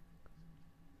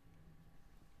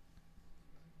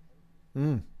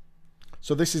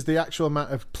 So this is the actual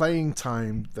amount of playing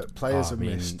time that players have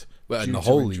missed. Well, in the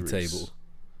whole league table.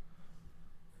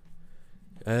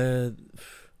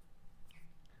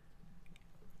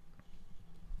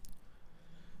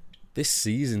 This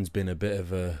season's been a bit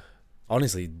of a...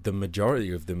 Honestly, the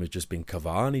majority of them has just been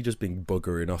Cavani, just been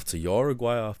buggering off to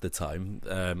Uruguay half the time.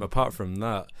 Apart from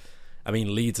that, I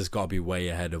mean, Leeds has got to be way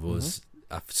ahead of us.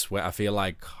 I feel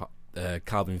like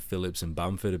Calvin Phillips and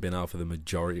Bamford have been out for the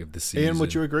majority of the season. Ian,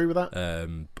 would you agree with that?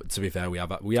 But to be fair, we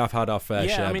have had our fair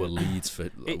share, but Leeds for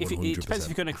 100%. It depends if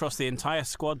you're going across the entire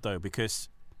squad, though, because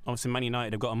obviously Man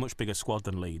United have got a much bigger squad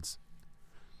than Leeds.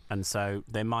 And so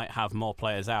they might have more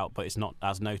players out, but it's not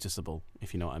as noticeable,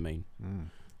 if you know what I mean.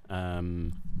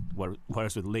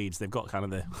 Whereas with Leeds, they've got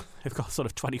they've got sort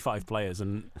of 25 players,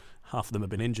 and half of them have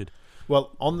been injured.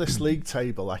 Well, on this league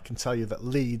table, I can tell you that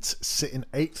Leeds sit in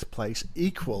 8th place,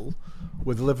 equal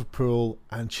with Liverpool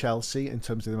and Chelsea in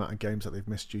terms of the amount of games that they've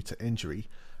missed due to injury.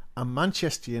 And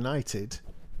Manchester United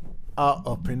are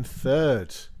up in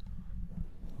 3rd.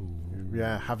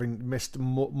 Yeah, having missed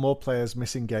more players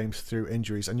missing games through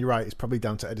injuries. And you're right, it's probably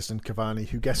down to Edison Cavani,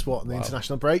 who, guess what, on the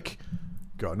international break,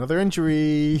 got another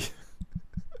injury.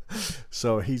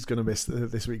 So he's going to miss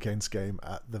this weekend's game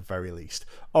at the very least.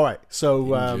 All right,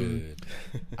 so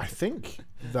I think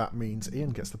that means Ian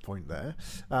gets the point there.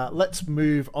 Let's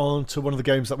move on to one of the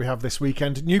games that we have this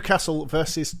weekend. Newcastle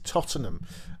versus Tottenham.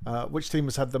 Which team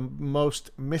has had the most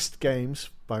missed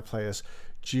games by players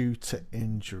due to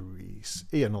injuries?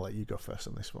 Ian, I'll let you go first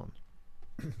on this one.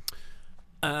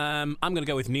 I'm going to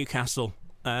go with Newcastle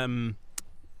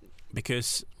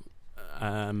because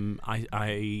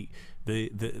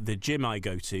the gym I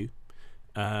go to,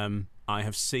 I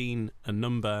have seen a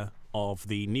number of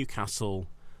the Newcastle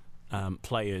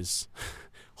players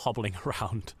hobbling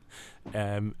around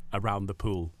the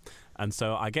pool, and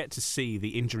so I get to see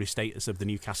the injury status of the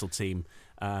Newcastle team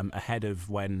ahead of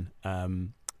when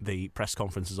the press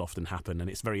conferences often happen, and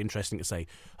it's very interesting to say,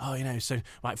 so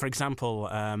like for example,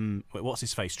 what's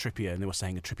his face, Trippier, and they were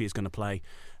saying Trippier's going to play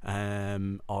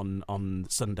on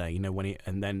Sunday,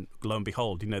 and then lo and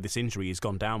behold, this injury has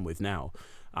gone down with now.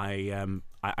 I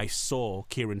saw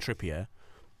Kieran Trippier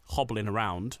hobbling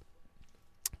around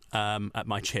at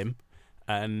my gym,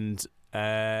 and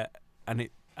I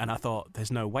thought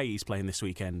there's no way he's playing this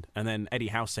weekend. And then Eddie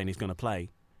Howe saying he's going to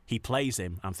play. He plays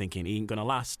him. I'm thinking he ain't going to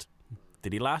last.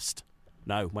 Did he last?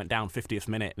 No, went down 50th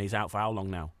minute and he's out for how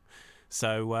long now?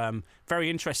 So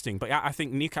very interesting. But I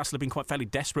think Newcastle have been quite fairly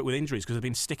desperate with injuries because they've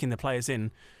been sticking the players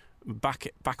in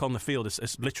back on the field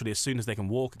as literally as soon as they can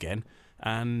walk again,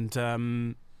 and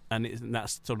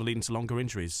that's sort of leading to longer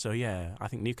injuries. So yeah, I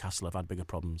think Newcastle have had bigger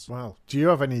problems. Wow. Do you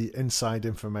have any inside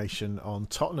information on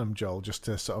Tottenham, Joel, just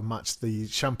to sort of match the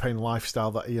champagne lifestyle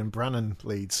that Ian Brannan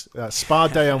leads? Spa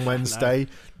day on Wednesday,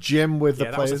 gym with the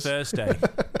players. That was a Thursday.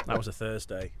 That was a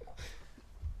Thursday.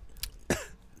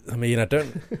 I mean, I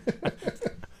don't...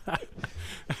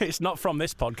 It's not from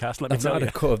this podcast, let me I've tell not you.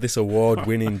 had a cut of this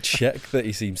award-winning check that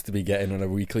he seems to be getting on a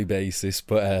weekly basis,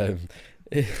 but...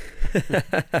 I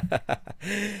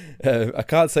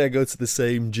can't say I go to the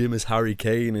same gym as Harry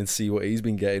Kane and see what he's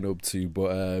been getting up to,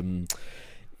 but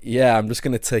yeah, I'm just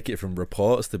going to take it from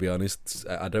reports, to be honest.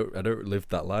 I don't live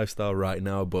that lifestyle right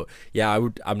now, but yeah,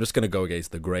 I'm just going to go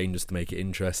against the grain just to make it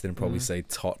interesting and probably say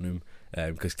Tottenham,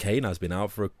 because Kane has been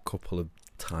out for a couple of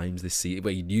times this season,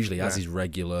 but he usually has his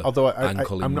regular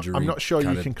ankle injury. I'm not sure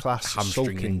you can class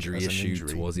hamstring injury issue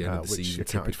towards the end of the season, which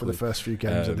accounted for the first few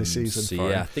games of the season. So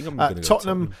yeah, I think I'm going to go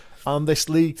Tottenham on this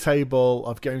league table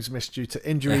of games missed due to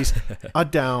injuries are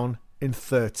down in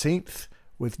 13th,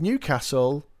 with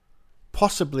Newcastle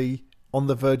possibly on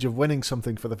the verge of winning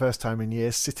something for the first time in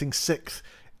years, sitting 6th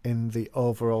in the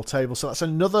overall table. So that's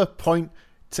another point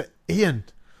to Ian.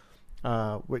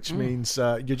 which means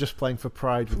you're just playing for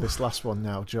pride with this last one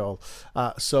now, Joel.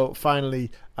 So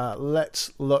finally,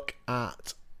 let's look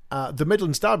at the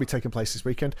Midlands Derby taking place this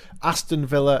weekend. Aston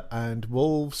Villa and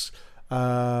Wolves.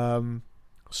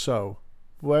 So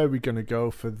where are we going to go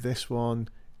for this one?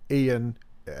 Ian,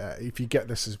 if you get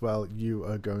this as well, you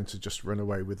are going to just run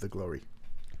away with the glory.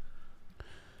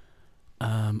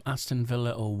 Aston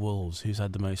Villa or Wolves? Who's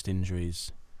had the most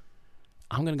injuries?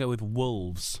 I'm going to go with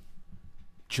Wolves.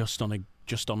 Just on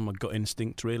my gut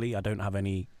instinct, really. I don't have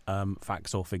any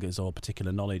facts or figures or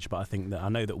particular knowledge, but I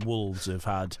know that Wolves have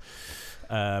had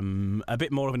a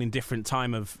bit more of an indifferent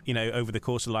time of, over the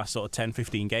course of the last sort of 10,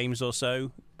 15 games or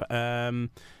so. But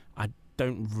I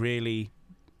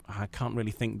can't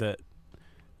really think that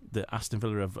Aston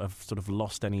Villa have sort of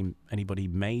lost anybody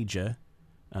major.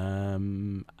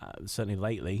 Certainly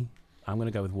lately. I'm going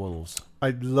to go with Wolves. I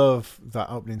love that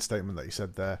opening statement that you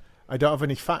said there. I don't have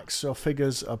any facts or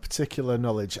figures or particular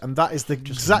knowledge, and that is the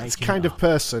exact kind of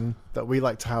person that we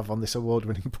like to have on this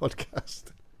award-winning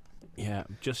podcast. Yeah,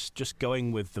 just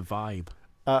going with the vibe.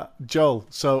 Joel,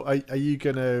 so are you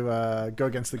going to go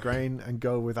against the grain and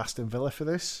go with Aston Villa for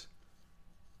this?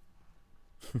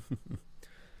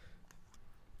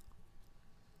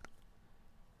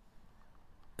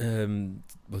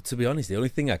 Well, to be honest, the only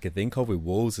thing I could think of with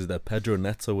Wolves is that Pedro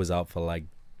Neto was out for like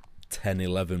 10,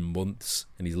 11 months,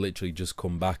 and he's literally just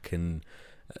come back. And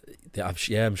I'm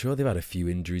sure they've had a few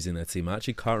injuries in their team. I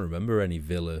actually can't remember any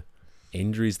Villa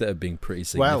injuries that have been pretty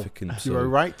significant. Well, you were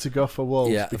right to go for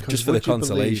Wolves. Yeah, because just for the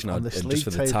consolation, and just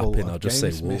for the tap-in, I'll just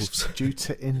say Wolves. Due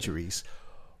to injuries,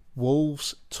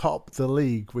 Wolves top the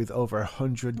league with over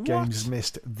 100 games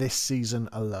missed this season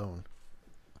alone.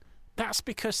 That's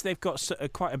because they've got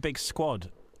quite a big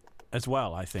squad as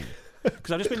well, I think.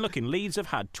 Because I've just been looking. Leeds have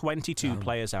had 22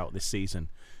 players out this season,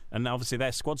 and obviously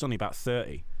their squad's only about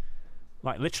 30.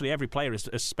 Like, literally every player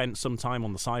has spent some time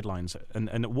on the sidelines, and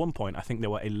at one point I think there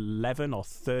were 11 or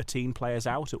 13 players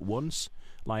out at once,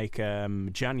 like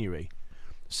January.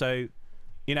 So,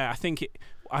 I think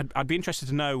I'd be interested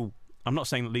to know. I'm not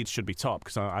saying that Leeds should be top,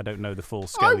 because I don't know the full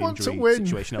scale of the injury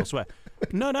situation elsewhere.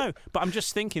 No, but I'm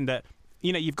just thinking that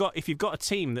if you've got a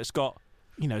team that's got,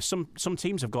 some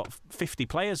teams have got 50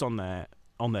 players on their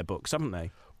books, haven't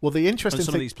they? Well, the interesting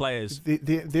some thing, of these players,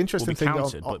 the interesting thing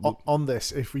counted, on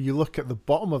this, if you look at the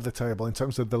bottom of the table in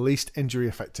terms of the least injury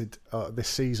affected this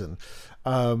season,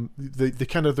 the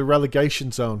kind of the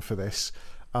relegation zone for this,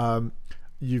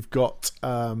 you've got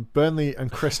Burnley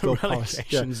and Crystal Palace.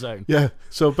 Relegation zone. Yeah.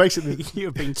 So basically,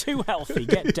 you've been too healthy.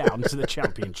 Get down to the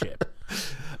Championship.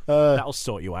 That'll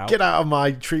sort you out. Get out of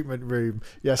my treatment room.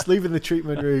 Yes, leaving the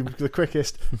treatment room the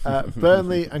quickest.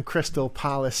 Burnley and Crystal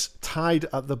Palace tied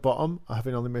at the bottom,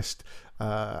 having only missed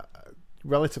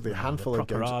relatively a handful of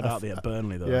games. Hard out there at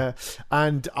Burnley, though. Yeah,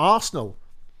 and Arsenal.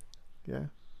 Yeah.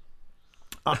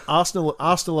 Arsenal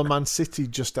and Man City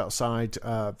just outside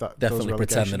that. Definitely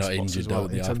pretend they're not injured, well,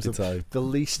 don't they? In terms of the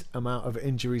least amount of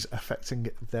injuries affecting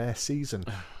their season,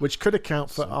 which could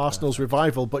account for Arsenal's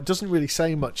revival, but doesn't really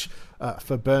say much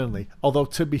for Burnley. Although,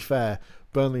 to be fair,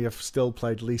 Burnley have still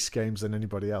played least games than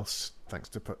anybody else, thanks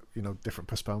to different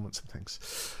postponements and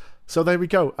things. So there we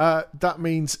go. That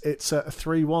means it's a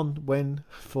 3-1 win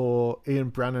for Ian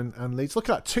Brannan and Leeds. Look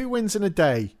at that, 2 wins in a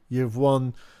day. You've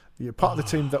won. You're part of the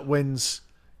team that wins.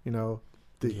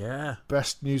 The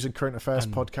best news and current affairs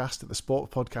podcast at the Sport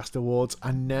Podcast Awards,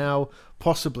 and now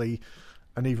possibly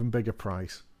an even bigger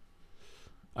prize.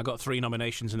 I got 3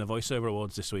 nominations in the voiceover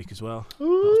awards this week as well. Ooh.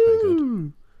 That was pretty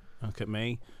good. Look at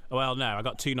me. Well, no, I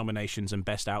got 2 nominations and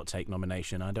best outtake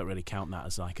nomination. I don't really count that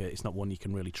as it's not one you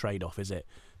can really trade off, is it?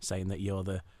 Saying that you're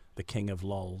the king of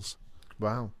lols.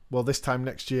 Wow. Well, this time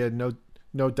next year,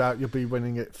 no doubt you'll be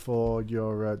winning it for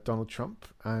your Donald Trump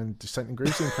and St. and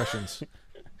Greasy impressions.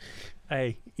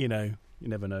 Hey, you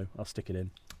never know. I'll stick it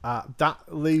in. That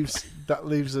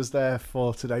leaves us there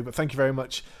for today. But thank you very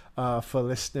much for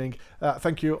listening.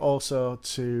 Thank you also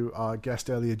to our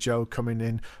guest earlier, Joe, coming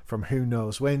in from Who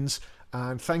Knows Wins.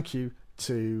 And thank you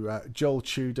to Joel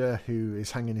Tudor, who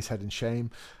is hanging his head in shame,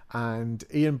 and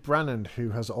Ian Brannan, who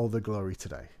has all the glory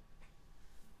today.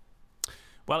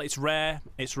 Well, it's rare,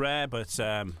 but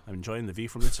I'm enjoying the view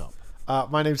from the top.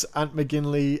 My name's Ant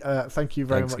McGinley. Thank you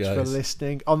very much for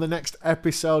listening. On the next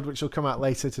episode, which will come out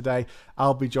later today,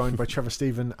 I'll be joined by Trevor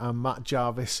Stephen and Matt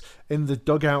Jarvis in the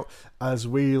dugout as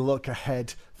we look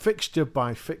ahead, fixture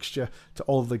by fixture, to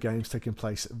all the games taking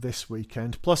place this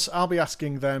weekend. Plus, I'll be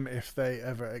asking them if they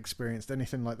ever experienced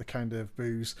anything like the kind of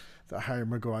boos that Harry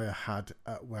Maguire had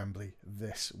at Wembley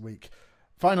this week.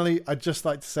 Finally, I'd just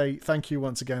like to say thank you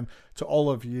once again to all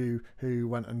of you who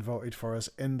went and voted for us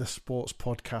in the Sports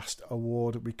Podcast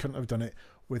Award. We couldn't have done it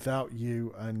without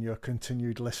you and your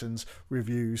continued listens,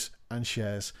 reviews and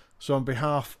shares. So on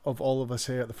behalf of all of us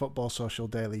here at the Football Social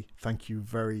Daily, thank you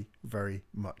very, very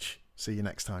much. See you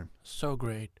next time. So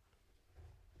great.